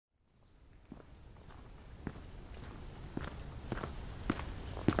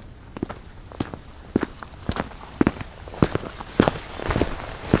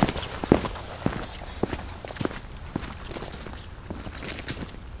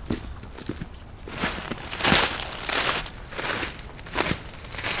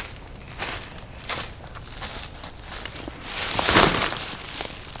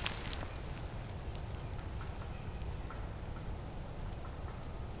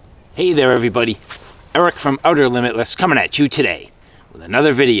Hey there everybody, Eric from Outer Limitless coming at you today with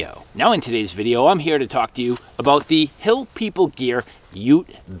another video. Now in today's video I'm here to talk to you about the Hill People Gear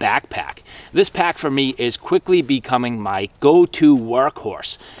UTE backpack. This pack for me is quickly becoming my go-to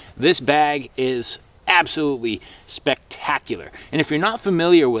workhorse. This bag is absolutely spectacular. And if you're not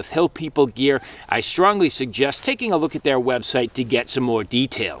familiar with Hill People Gear, I strongly suggest taking a look at their website to get some more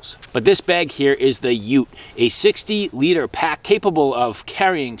details. But this bag here is the UTE, a 60-liter pack capable of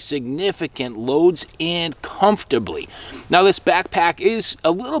carrying significant loads and comfortably. Now this backpack is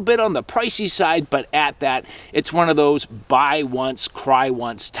a little bit on the pricey side, but at that, it's one of those buy once, cry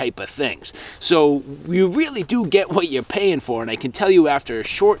once type of things. So you really do get what you're paying for, and I can tell you after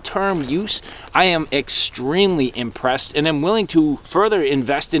short-term use, I am extremely impressed and am willing to further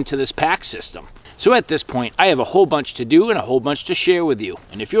invest into this pack system. So at this point, I have a whole bunch to do and a whole bunch to share with you.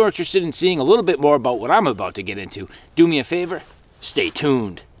 And if you're interested in seeing a little bit more about what I'm about to get into, do me a favor, stay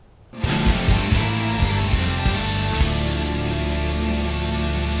tuned.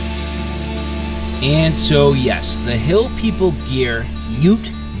 And so yes, the Hill People Gear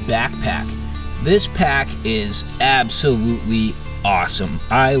UTE backpack. This pack is absolutely awesome.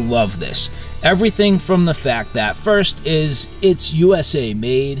 I love this. Everything from the fact that first is it's USA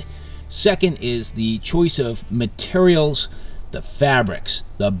made, second is the choice of materials, the fabrics,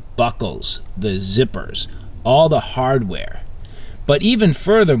 the buckles, the zippers, all the hardware. But even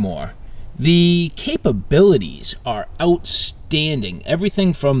furthermore, the capabilities are outstanding.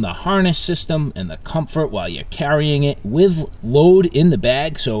 Everything from the harness system and the comfort while you're carrying it with load in the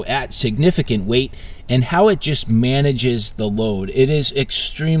bag, so at significant weight, and how it just manages the load. It is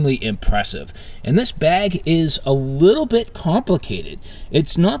extremely impressive. And this bag is a little bit complicated.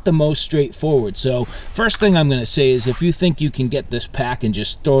 It's not the most straightforward. So first thing I'm going to say is if you think you can get this pack and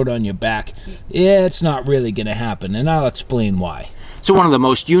just throw it on your back, it's not really going to happen, and I'll explain why. So one of the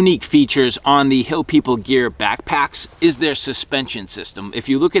most unique features on the Hill People Gear backpacks is their suspension system. If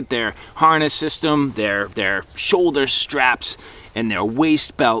you look at their harness system, their shoulder straps, and their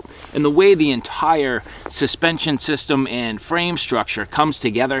waist belt, and the way the entire suspension system and frame structure comes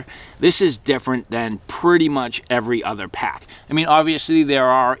together, this is different than pretty much every other pack. I mean, obviously there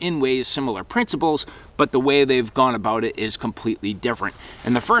are in ways similar principles, but the way they've gone about it is completely different.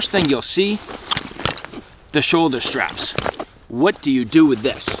 And the first thing you'll see, the shoulder straps. What do you do with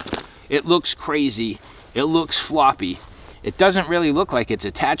this? It looks crazy, it looks floppy, it doesn't really look like it's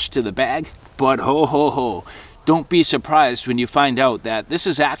attached to the bag, but ho ho ho. Don't be surprised when you find out that this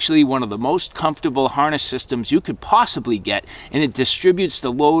is actually one of the most comfortable harness systems you could possibly get, and it distributes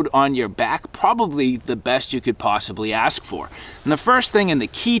the load on your back probably the best you could possibly ask for. And the first thing and the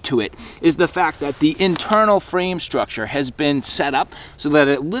key to it is the fact that the internal frame structure has been set up so that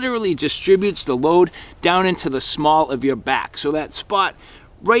it literally distributes the load down into the small of your back. So that spot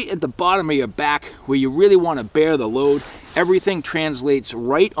right at the bottom of your back where you really want to bear the load, everything translates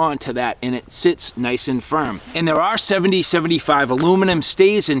right onto that and it sits nice and firm. And there are 70-75 aluminum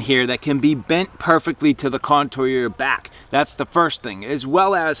stays in here that can be bent perfectly to the contour of your back. That's the first thing, as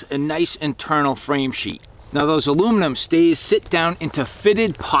well as a nice internal frame sheet. Now those aluminum stays sit down into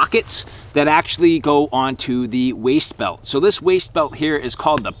fitted pockets that actually go onto the waist belt. So this waist belt here is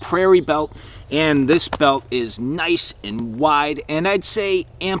called the Prairie Belt, and this belt is nice and wide and I'd say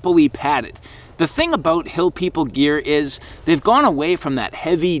amply padded. The thing about Hill People Gear is they've gone away from that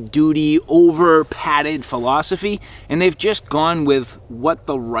heavy-duty, over-padded philosophy, and they've just gone with what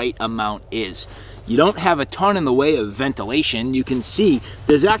the right amount is. You don't have a ton in the way of ventilation. You can see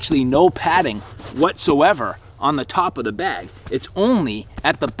there's actually no padding whatsoever on the top of the bag. It's only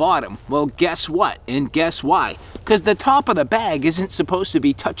at the bottom. Well, guess what? And guess why? Because the top of the bag isn't supposed to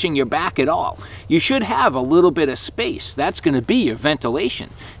be touching your back at all. You should have a little bit of space. That's going to be your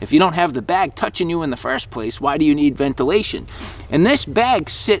ventilation. If you don't have the bag touching you in the first place, why do you need ventilation? And this bag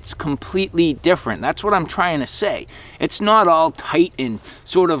sits completely different. That's what I'm trying to say. It's not all tight and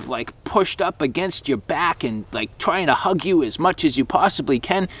sort of like pushed up against your back and like trying to hug you as much as you possibly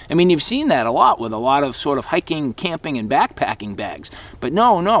can. I mean, you've seen that a lot with a lot of sort of hiking, camping, and backpacking bags. But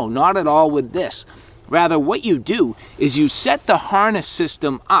no, not at all with this. Rather, what you do is you set the harness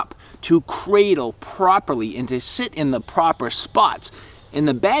system up to cradle properly and to sit in the proper spots. And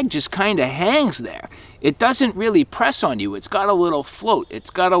the bag just kind of hangs there. It doesn't really press on you. It's got a little float. It's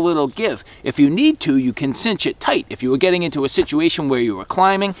got a little give. If you need to, you can cinch it tight. If you were getting into a situation where you were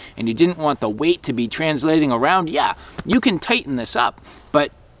climbing and you didn't want the weight to be translating around, yeah, you can tighten this up.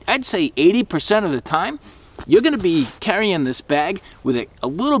 But I'd say 80% of the time, you're going to be carrying this bag with it a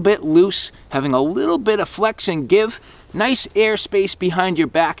little bit loose, having a little bit of flex and give, nice airspace behind your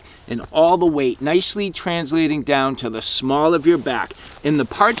back, and all the weight nicely translating down to the small of your back. And the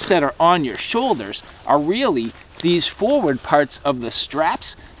parts that are on your shoulders are really these forward parts of the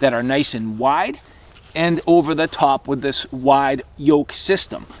straps that are nice and wide, and over the top with this wide yoke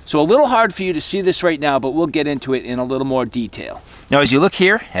system. So a little hard for you to see this right now, but we'll get into it in a little more detail. Now as you look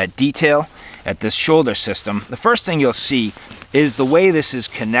here at detail at this shoulder system, the first thing you'll see is the way this is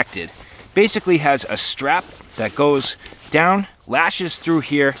connected. Basically has a strap that goes down, lashes through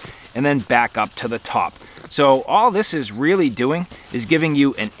here, and then back up to the top. So all this is really doing is giving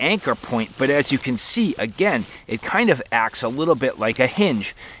you an anchor point, but as you can see, again, it kind of acts a little bit like a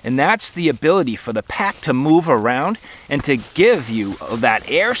hinge. And that's the ability for the pack to move around and to give you that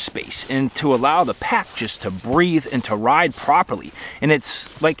airspace and to allow the pack just to breathe and to ride properly. And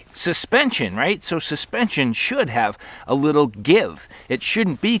it's like suspension, right? So suspension should have a little give. It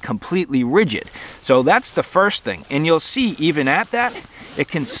shouldn't be completely rigid. So that's the first thing. And you'll see even at that, it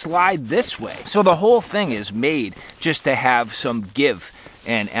can slide this way. So the whole thing is made just to have some give.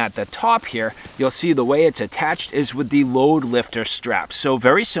 And at the top here, you'll see the way it's attached is with the load lifter straps. So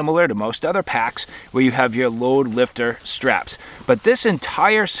very similar to most other packs where you have your load lifter straps. But this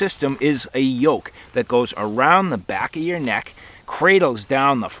entire system is a yoke that goes around the back of your neck, cradles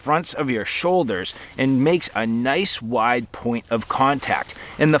down the fronts of your shoulders, and makes a nice wide point of contact.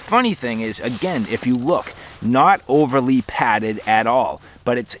 And the funny thing is, again, if you look, not overly padded at all,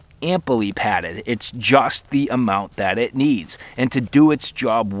 but it's amply padded. It's just the amount that it needs and to do its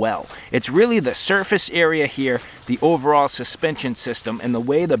job well. It's really the surface area here, the overall suspension system, and the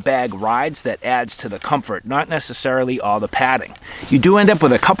way the bag rides that adds to the comfort, not necessarily all the padding. You do end up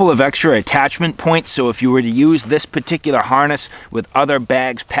with a couple of extra attachment points, so if you were to use this particular harness with other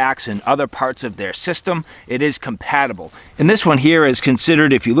bags, packs, and other parts of their system, it is compatible. And this one here is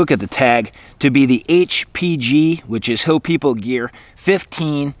considered, if you look at the tag, to be the HPG, which is Hill People Gear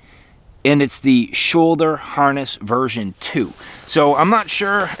 15, and it's the shoulder harness version 2. So I'm not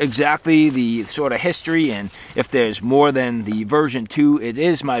sure exactly the sort of history and if there's more than the version 2. It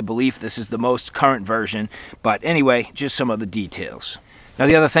is my belief this is the most current version, but anyway, just some of the details. Now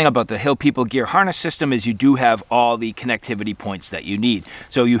the other thing about the Hill People Gear harness system is you do have all the connectivity points that you need.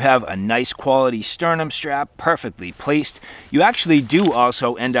 So you have a nice quality sternum strap, perfectly placed. You actually do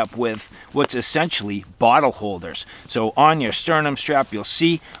also end up with what's essentially bottle holders. So on your sternum strap, you'll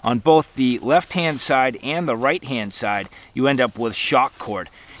see on both the left-hand side and the right-hand side, you end up with shock cord.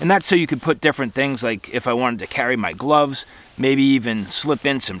 And that's so you could put different things, like if I wanted to carry my gloves, maybe even slip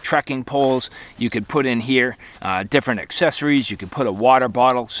in some trekking poles. You could put in here different accessories. You could put a water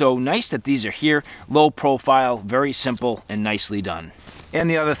bottle. So nice that these are here, low profile, very simple and nicely done. And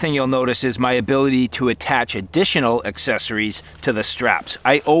the other thing you'll notice is my ability to attach additional accessories to the straps.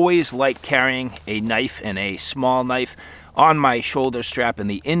 I always like carrying a knife and a small knife on my shoulder strap in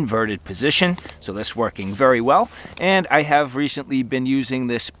the inverted position, so that's working very well. And I have recently been using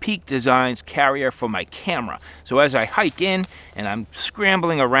this Peak Designs carrier for my camera. So as I hike in and I'm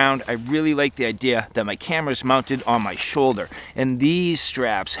scrambling around, I really like the idea that my camera is mounted on my shoulder. And these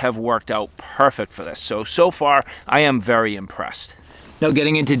straps have worked out perfect for this. So far, I am very impressed. Now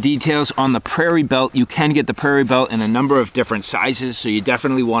getting into details on the Prairie Belt, you can get the Prairie Belt in a number of different sizes, so you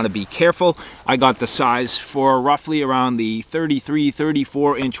definitely want to be careful. I got the size for roughly around the 33,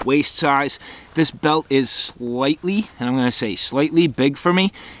 34 inch waist size. This belt is slightly, and I'm going to say slightly big for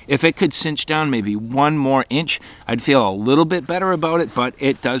me. If it could cinch down maybe 1 more inch, I'd feel a little bit better about it, but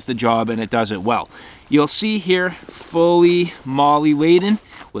it does the job and it does it well. You'll see here fully MOLLE laden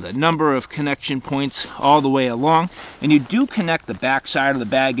with a number of connection points all the way along, and you do connect the back side of the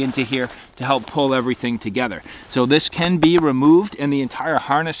bag into here to help pull everything together. So this can be removed, and the entire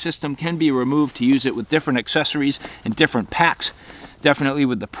harness system can be removed to use it with different accessories and different packs. Definitely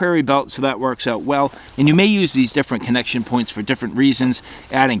with the Prairie Belt, so that works out well. And you may use these different connection points for different reasons,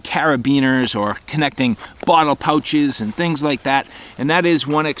 adding carabiners or connecting bottle pouches and things like that. And that is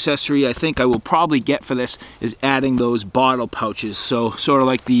one accessory I think I will probably get for this, is adding those bottle pouches. So sort of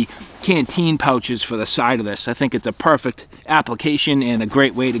like the canteen pouches for the side of this. I think it's a perfect application and a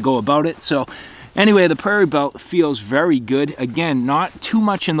great way to go about it. So anyway, the Prairie Belt feels very good. Again, not too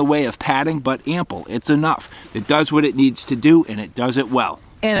much in the way of padding, but ample. It's enough. It does what it needs to do, and it does it well.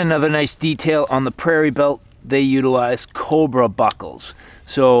 And another nice detail on the Prairie Belt, they utilize Cobra buckles.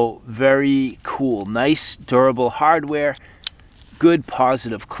 So very cool. Nice, durable hardware, good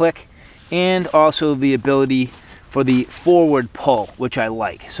positive click, and also the ability for the forward pull, which I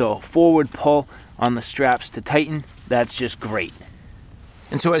like. So forward pull on the straps to tighten, that's just great.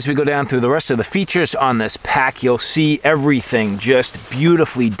 And so as we go down through the rest of the features on this pack, you'll see everything just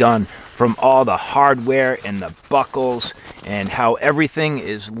beautifully done, from all the hardware and the buckles and how everything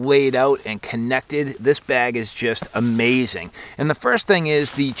is laid out and connected. This bag is just amazing. And the first thing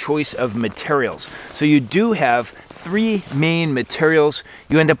is the choice of materials. So you do have 3 main materials.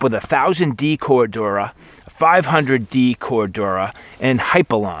 You end up with 1000D Cordura, 500D Cordura, and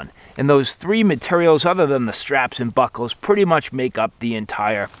Hypalon. And those 3 materials, other than the straps and buckles, pretty much make up the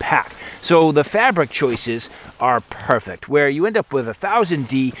entire pack. So the fabric choices are perfect, where you end up with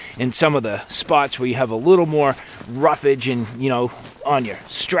 1000D in some of the spots where you have a little more roughage and, you know, on your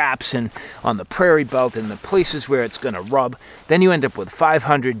straps and on the prairie belt and the places where it's going to rub. Then you end up with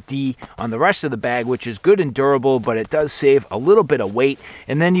 500D on the rest of the bag, which is good and durable, but it does save a little bit of weight.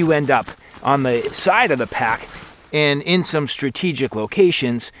 And then you end up on the side of the pack and in some strategic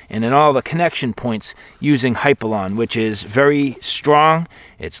locations and in all the connection points using Hypalon, which is very strong,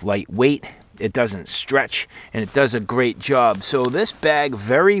 it's lightweight, it doesn't stretch, and it does a great job. So this bag,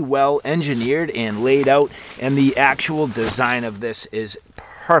 very well engineered and laid out, and the actual design of this is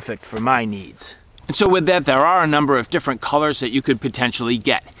perfect for my needs. And so with that, there are a number of different colors that you could potentially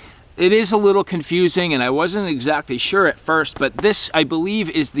get. It is a little confusing, and I wasn't exactly sure at first, but this, I believe,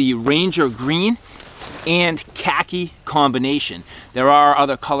 is the Ranger Green and khaki combination. There are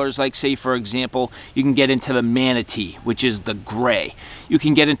other colors, like, say, for example, you can get into the manatee, which is the gray. You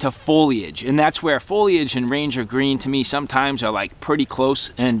can get into foliage, and that's where foliage and Ranger Green, to me, sometimes are like pretty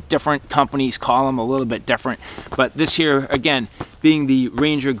close, and different companies call them a little bit different. But this here, again, being the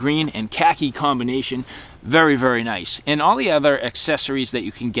Ranger Green and khaki combination, very, very nice. And all the other accessories that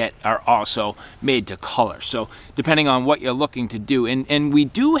you can get are also made to color. So depending on what you're looking to do. And we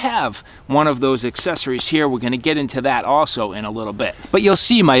do have one of those accessories here. We're going to get into that also in a little bit. But you'll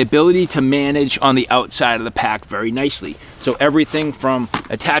see my ability to manage on the outside of the pack very nicely. So everything from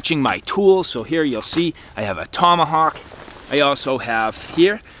attaching my tools. So here you'll see I have a tomahawk. I also have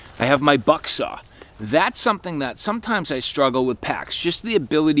here, I have my buck saw. That's something that sometimes I struggle with packs, just the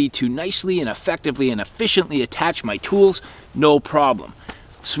ability to nicely and effectively and efficiently attach my tools, no problem.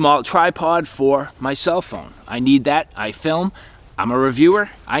 Small tripod for my cell phone. I need that, I film. I'm a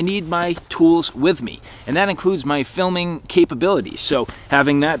reviewer, I need my tools with me. And that includes my filming capabilities. So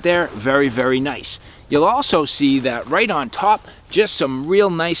having that there, very, very nice. You'll also see that right on top, just some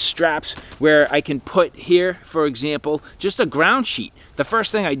real nice straps where I can put here, for example, just a ground sheet. The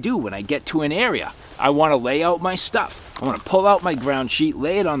first thing I do when I get to an area, I want to lay out my stuff. I want to pull out my ground sheet,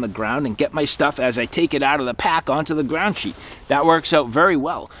 lay it on the ground, and get my stuff as I take it out of the pack onto the ground sheet. That works out very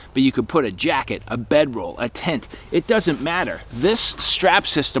well. But you could put a jacket, a bedroll, a tent. It doesn't matter. This strap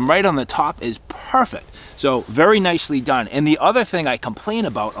system right on the top is perfect. So very nicely done. And the other thing I complain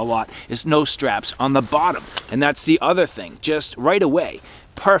about a lot is no straps on the bottom. And that's the other thing, just right away.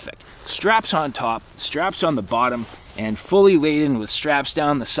 Perfect. Straps on top, straps on the bottom, and fully laden with straps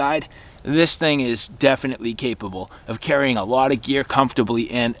down the side. This thing is definitely capable of carrying a lot of gear comfortably,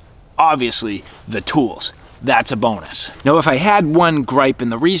 and obviously the tools. That's a bonus. Now, if I had one gripe,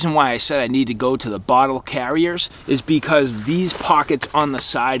 and the reason why I said I need to go to the bottle carriers is because these pockets on the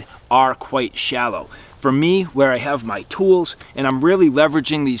side are quite shallow. For me, where I have my tools and I'm really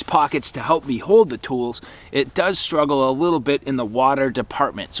leveraging these pockets to help me hold the tools, it does struggle a little bit in the water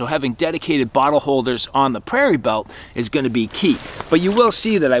department. So having dedicated bottle holders on the prairie belt is going to be key. But you will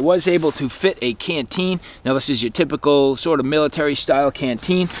see that I was able to fit a canteen. Now, this is your typical sort of military style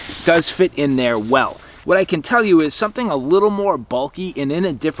canteen. It does fit in there well. What I can tell you is something a little more bulky and in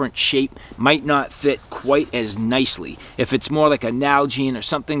a different shape might not fit quite as nicely. If it's more like a Nalgene or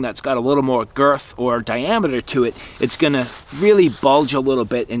something that's got a little more girth or diameter to it, it's going to really bulge a little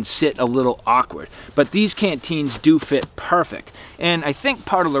bit and sit a little awkward. But these canteens do fit perfect. And I think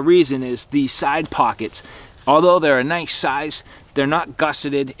part of the reason is the side pockets, although they're a nice size, they're not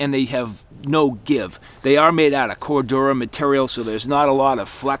gusseted and they have no give. They are made out of Cordura material, so there's not a lot of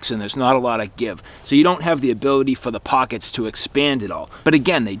flex and there's not a lot of give. So you don't have the ability for the pockets to expand at all. But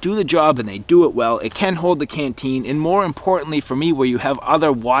again, they do the job and they do it well. It can hold the canteen, and more importantly for me, where you have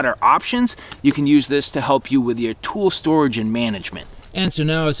other water options, you can use this to help you with your tool storage and management. And so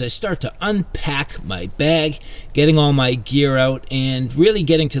now as I start to unpack my bag, getting all my gear out and really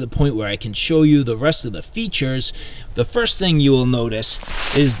getting to the point where I can show you the rest of the features, the first thing you will notice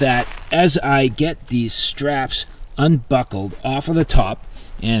is that as I get these straps unbuckled off of the top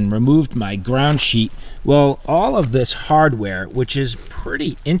and removed my ground sheet, well, all of this hardware, which is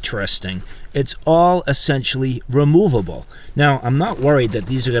pretty interesting, it's all essentially removable. Now, I'm not worried that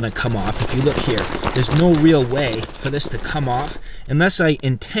these are going to come off. If you look here, there's no real way for this to come off unless I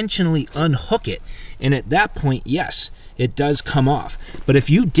intentionally unhook it. And at that point, yes, it does come off. But if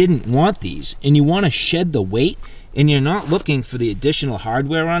you didn't want these and you want to shed the weight and you're not looking for the additional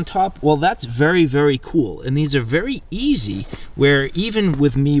hardware on top, well, that's very, very cool. And these are very easy, where even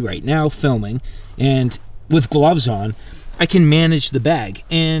with me right now filming and with gloves on, I can manage the bag.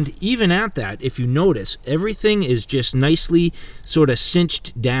 And even at that, if you notice, everything is just nicely sort of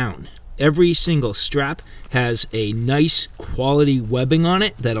cinched down. Every single strap has a nice quality webbing on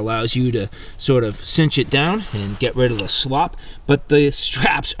it that allows you to sort of cinch it down and get rid of the slop. But the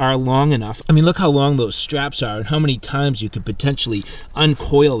straps are long enough. I mean, look how long those straps are and how many times you could potentially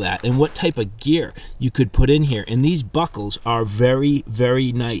uncoil that and what type of gear you could put in here. And these buckles are very,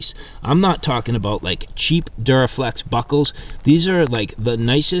 very nice. I'm not talking about like cheap Duraflex buckles. These are like the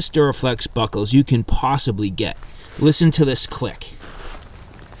nicest Duraflex buckles you can possibly get. Listen to this click.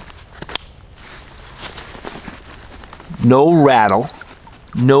 No rattle,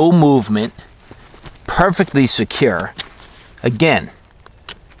 no movement, perfectly secure. Again,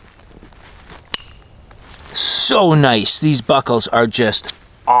 so nice. These buckles are just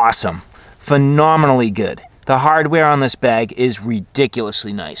awesome, phenomenally good. The hardware on this bag is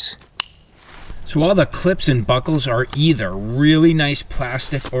ridiculously nice. So all the clips and buckles are either really nice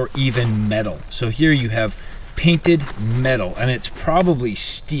plastic or even metal. So here you have painted metal, and it's probably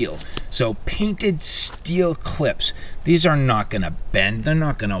steel. So painted steel clips. These are not going to bend, they're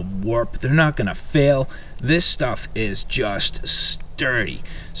not going to warp, they're not going to fail. This stuff is just sturdy.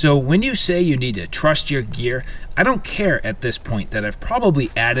 So when you say you need to trust your gear, I don't care at this point that I've probably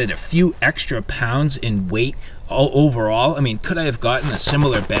added a few extra pounds in weight overall. I mean, could I have gotten a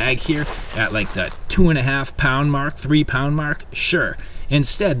similar bag here at like the 2.5 pound mark, 3 pound mark? Sure.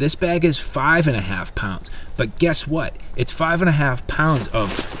 Instead, this bag is 5.5 pounds. But guess what? It's 5.5 pounds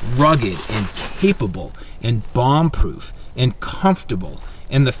of rugged and capable and bomb-proof and comfortable.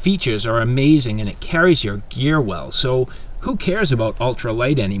 And the features are amazing, and it carries your gear well. So who cares about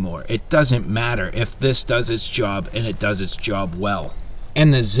ultralight anymore? It doesn't matter if this does its job, and it does its job well.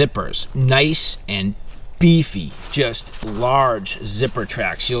 And the zippers, nice and beefy, just large zipper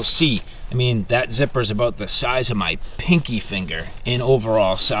tracks. You'll see, I mean, that zipper is about the size of my pinky finger in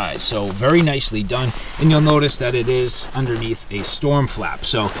overall size. So very nicely done. And you'll notice that it is underneath a storm flap.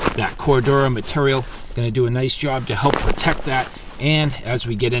 So that Cordura material going to do a nice job to help protect that. And as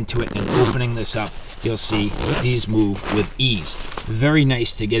we get into it and opening this up, you'll see these move with ease. Very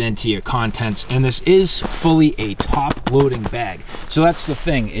nice to get into your contents. And this is fully a top loading bag. So that's the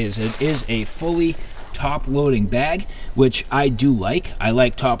thing, is it is a fully top loading bag, which I do like. I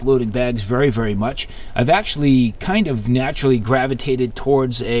like top loading bags very, very much. I've actually kind of naturally gravitated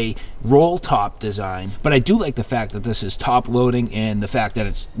towards a roll top design, but I do like the fact that this is top loading, and the fact that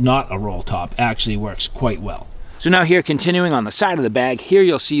it's not a roll top actually works quite well. So now here, continuing on the side of the bag, here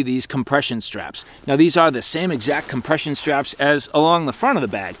you'll see these compression straps. Now these are the same exact compression straps as along the front of the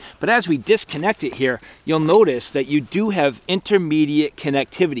bag, but as we disconnect it here, you'll notice that you do have intermediate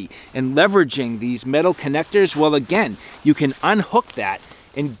connectivity. And leveraging these metal connectors, well, again, you can unhook that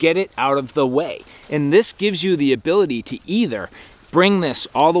and get it out of the way. And this gives you the ability to either bring this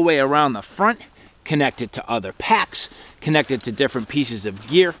all the way around the front, connect it to other packs, connect it to different pieces of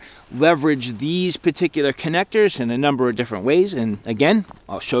gear, leverage these particular connectors in a number of different ways, and again,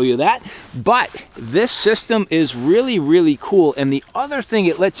 I'll show you that. But this system is really, really cool, and the other thing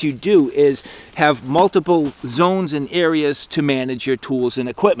it lets you do is have multiple zones and areas to manage your tools and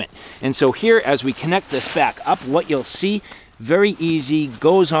equipment. And so here, as we connect this back up, what you'll see, very easy,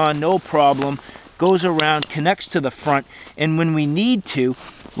 goes on, no problem, goes around, connects to the front, and when we need to,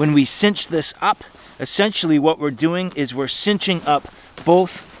 when we cinch this up, essentially what we're doing is we're cinching up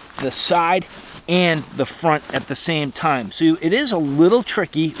both the side and the front at the same time. So it is a little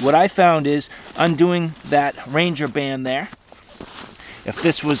tricky. What I found is undoing that Ranger band there. If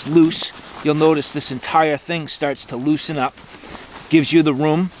this was loose, you'll notice this entire thing starts to loosen up, gives you the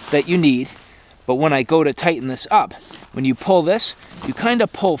room that you need. But when I go to tighten this up, when you pull this, you kind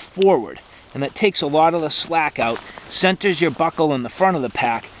of pull forward, and that takes a lot of the slack out, centers your buckle in the front of the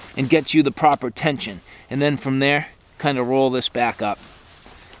pack, and gets you the proper tension. And then from there, kind of roll this back up.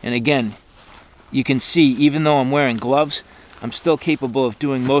 And again, you can see, even though I'm wearing gloves, I'm still capable of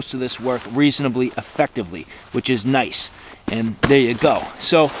doing most of this work reasonably effectively, which is nice. And there you go.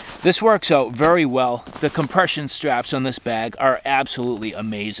 So this works out very well. The compression straps on this bag are absolutely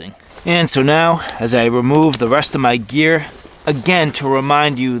amazing. And so now, as I remove the rest of my gear, again, to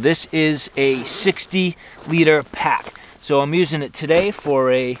remind you, this is a 60-liter pack. So I'm using it today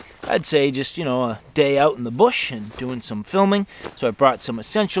for I'd say just, a day out in the bush and doing some filming. So I brought some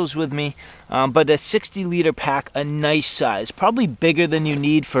essentials with me, but a 60-liter pack, a nice size, probably bigger than you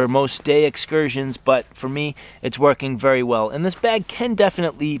need for most day excursions, but for me, it's working very well. And this bag can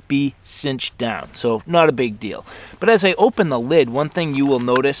definitely be cinched down, so not a big deal. But as I open the lid, one thing you will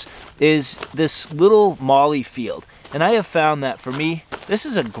notice is this little MOLLE field. And I have found that for me, this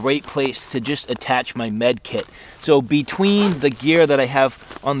is a great place to just attach my med kit. So between the gear that I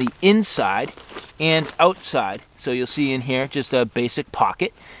have on the inside and outside, so you'll see in here just a basic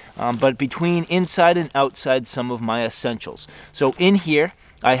pocket, but between inside and outside some of my essentials. So in here,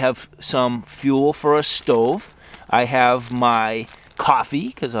 I have some fuel for a stove. I have my coffee,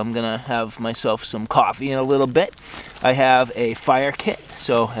 because I'm gonna have myself some coffee in a little bit. I have a fire kit,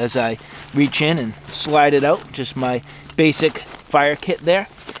 so as I reach in and slide it out, just my basic fire kit there.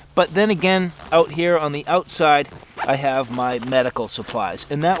 But then again, out here on the outside, I have my medical supplies,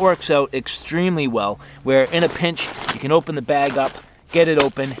 and that works out extremely well, where in a pinch, you can open the bag up, get it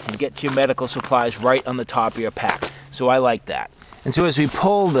open, and get to your medical supplies right on the top of your pack. So I like that. And so as we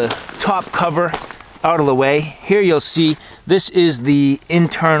pull the top cover out of the way, here you'll see this is the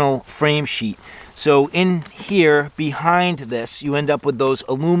internal frame sheet. So in here, behind this, you end up with those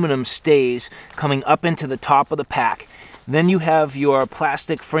aluminum stays coming up into the top of the pack. Then you have your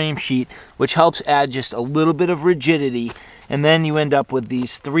plastic frame sheet, which helps add just a little bit of rigidity. And then you end up with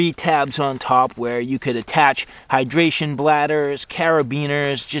these 3 tabs on top where you could attach hydration bladders,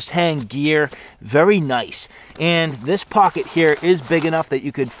 carabiners, just hang gear. Very nice. And this pocket here is big enough that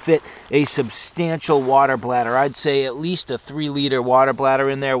you could fit a substantial water bladder. I'd say at least a 3-liter water bladder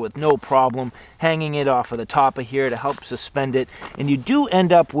in there with no problem, hanging it off of the top of here to help suspend it. And you do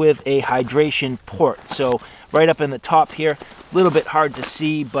end up with a hydration port. So right up in the top here, a little bit hard to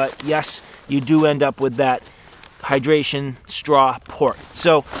see, but yes, you do end up with that hydration straw port.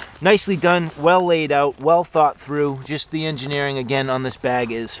 So nicely done, well laid out, well thought through. Just the engineering again on this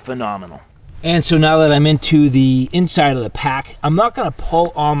bag is phenomenal. And so now that I'm into the inside of the pack, I'm not going to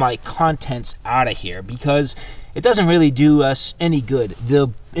pull all my contents out of here because it doesn't really do us any good.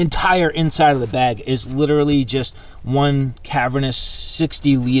 The entire inside of the bag is literally just one cavernous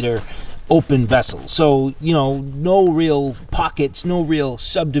 60-liter open vessel. So, no real pockets, no real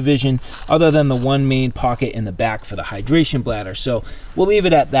subdivision other than the one main pocket in the back for the hydration bladder. So we'll leave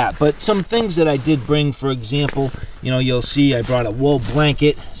it at that. But some things that I did bring, for example, you'll see I brought a wool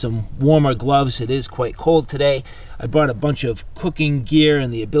blanket, some warmer gloves. It is quite cold today. I brought a bunch of cooking gear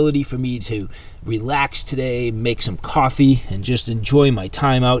and the ability for me to relax today, make some coffee, and just enjoy my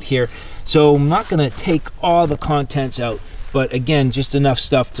time out here. So I'm not going to take all the contents out, but again, just enough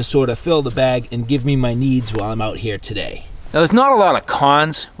stuff to sort of fill the bag and give me my needs while I'm out here today. Now, there's not a lot of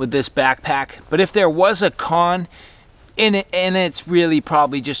cons with this backpack, but if there was a con in it, and it's really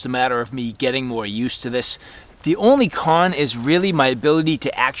probably just a matter of me getting more used to this, the only con is really my ability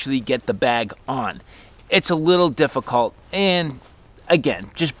to actually get the bag on. It's a little difficult, and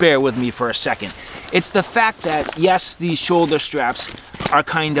again, just bear with me for a second. It's the fact that, yes, these shoulder straps are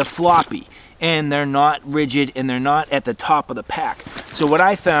kind of floppy, and they're not rigid, and they're not at the top of the pack. So what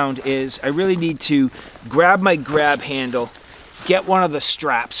I found is I really need to grab my grab handle, get one of the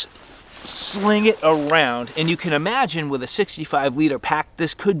straps, sling it around, and you can imagine with a 65-liter pack,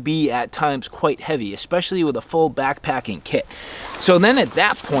 this could be at times quite heavy, especially with a full backpacking kit. So then at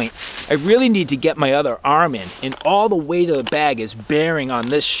that point, I really need to get my other arm in, and all the weight of the bag is bearing on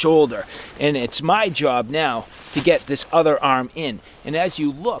this shoulder, and it's my job now to get this other arm in. And as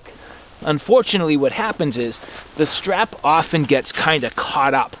you look, unfortunately, what happens is the strap often gets kind of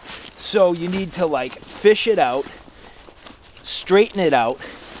caught up. So you need to fish it out, straighten it out,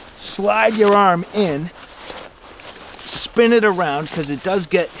 slide your arm in, spin it around because it does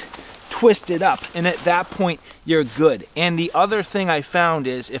get twisted up, and at that point you're good. And the other thing I found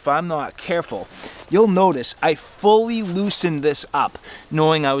is if I'm not careful, you'll notice I fully loosened this up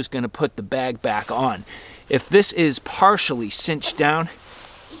knowing I was going to put the bag back on. If this is partially cinched down,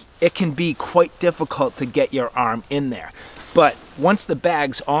 it can be quite difficult to get your arm in there. But once the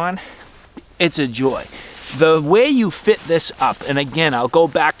bag's on, it's a joy. The way you fit this up, and again, I'll go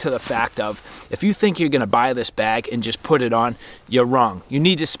back to the fact of, if you think you're gonna buy this bag and just put it on, you're wrong. You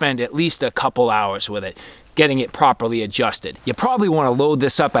need to spend at least a couple hours with it, getting it properly adjusted. You probably wanna load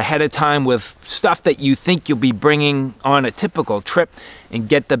this up ahead of time with stuff that you think you'll be bringing on a typical trip and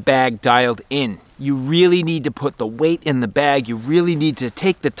get the bag dialed in. you really need to put the weight in the bag. You really need to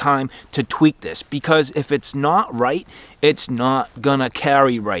take the time to tweak this, because if it's not right, it's not gonna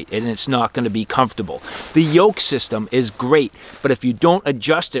carry right and it's not gonna be comfortable. The yoke system is great, but if you don't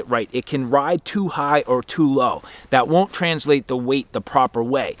adjust it right, it can ride too high or too low. That won't translate the weight the proper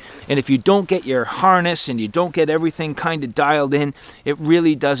way. And if you don't get your harness and you don't get everything kind of dialed in, it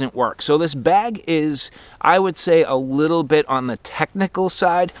really doesn't work. So this bag is, I would say, a little bit on the technical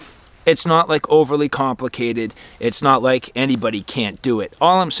side. It's not like overly complicated. It's not like anybody can't do it.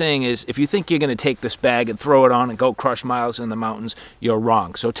 All I'm saying is, if you think you're going to take this bag and throw it on and go crush miles in the mountains, you're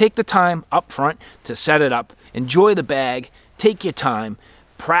wrong. So take the time up front to set it up. Enjoy the bag. Take your time.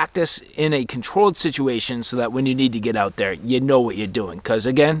 Practice in a controlled situation so that when you need to get out there, you know what you're doing. Because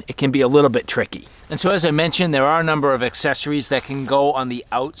again, it can be a little bit tricky. And so as I mentioned, there are a number of accessories that can go on the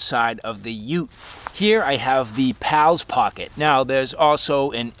outside of the ute. Here I have the PALS pocket. Now there's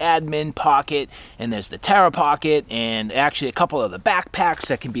also an admin pocket, and there's the Terra pocket, and actually a couple of the backpacks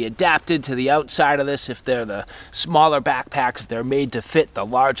that can be adapted to the outside of this. If they're the smaller backpacks, they're made to fit the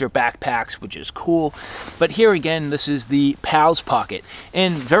larger backpacks, which is cool. But here again, this is the PALS pocket,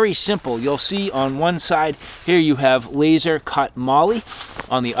 and very simple. You'll see on one side here you have laser cut molly.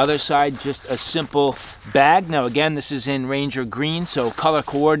 On the other side, just a simple bag. Now again, this is in Ranger green, so color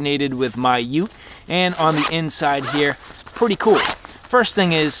coordinated with my ute. And on the inside here, pretty cool. First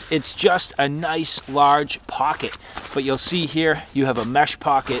thing is, it's just a nice large pocket. But you'll see here, you have a mesh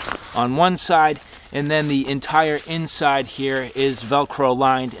pocket on one side, and then the entire inside here is Velcro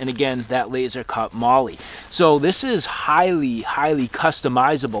lined, and again, that laser cut molly. So this is highly, highly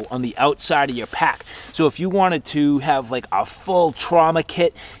customizable on the outside of your pack. So if you wanted to have like a full trauma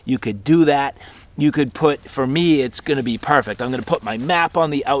kit, you could do that. You could put, for me, it's going to be perfect. I'm going to put my map on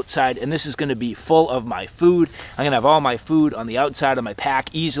the outside, and this is going to be full of my food. I'm going to have all my food on the outside of my pack,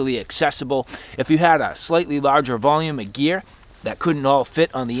 easily accessible. If you had a slightly larger volume of gear that couldn't all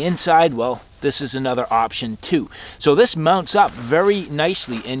fit on the inside, well, this is another option too. So this mounts up very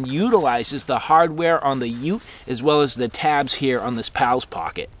nicely and utilizes the hardware on the ute as well as the tabs here on this PALS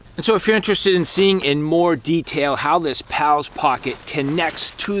pocket. And so if you're interested in seeing in more detail how this PALS pocket connects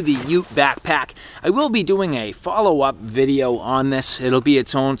to the ute backpack, I will be doing a follow-up video on this. It'll be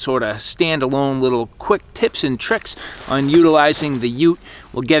its own sort of standalone little quick tips and tricks on utilizing the ute.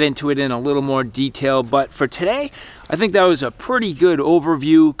 We'll get into it in a little more detail, but for today, I think that was a pretty good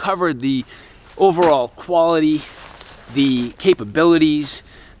overview. Covered the overall quality, the capabilities,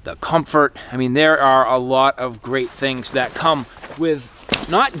 the comfort. I mean, there are a lot of great things that come with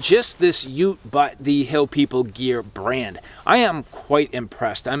not just this ute, but the Hill People Gear brand. I am quite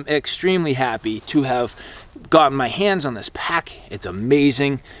impressed. I'm extremely happy to have gotten my hands on this pack. It's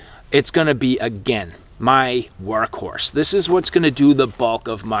amazing. It's going to be, again, my workhorse. This is what's going to do the bulk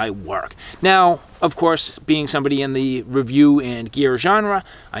of my work. Now, of course, being somebody in the review and gear genre,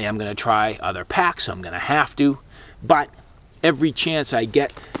 I am going to try other packs. I'm going to have to. But every chance I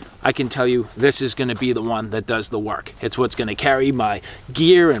get, I can tell you this is going to be the one that does the work. It's what's going to carry my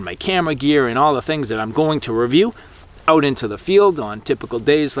gear and my camera gear and all the things that I'm going to review out into the field on typical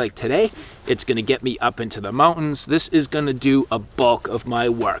days like today. It's going to get me up into the mountains. This is going to do a bulk of my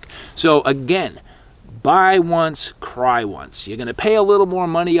work. So again, buy once, cry once. You're going to pay a little more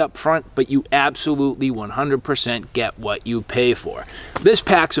money up front, but you absolutely 100% get what you pay for. This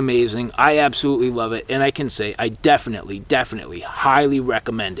pack's amazing. I absolutely love it, and I can say I definitely highly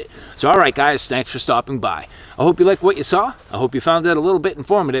recommend it. So all right, guys, thanks for stopping by. I hope you liked what you saw. I hope you found that a little bit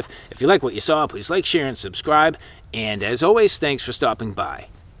informative. If you like what you saw, please like, share, and subscribe. And as always, thanks for stopping by.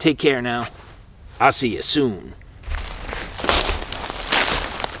 Take care now. I'll see you soon.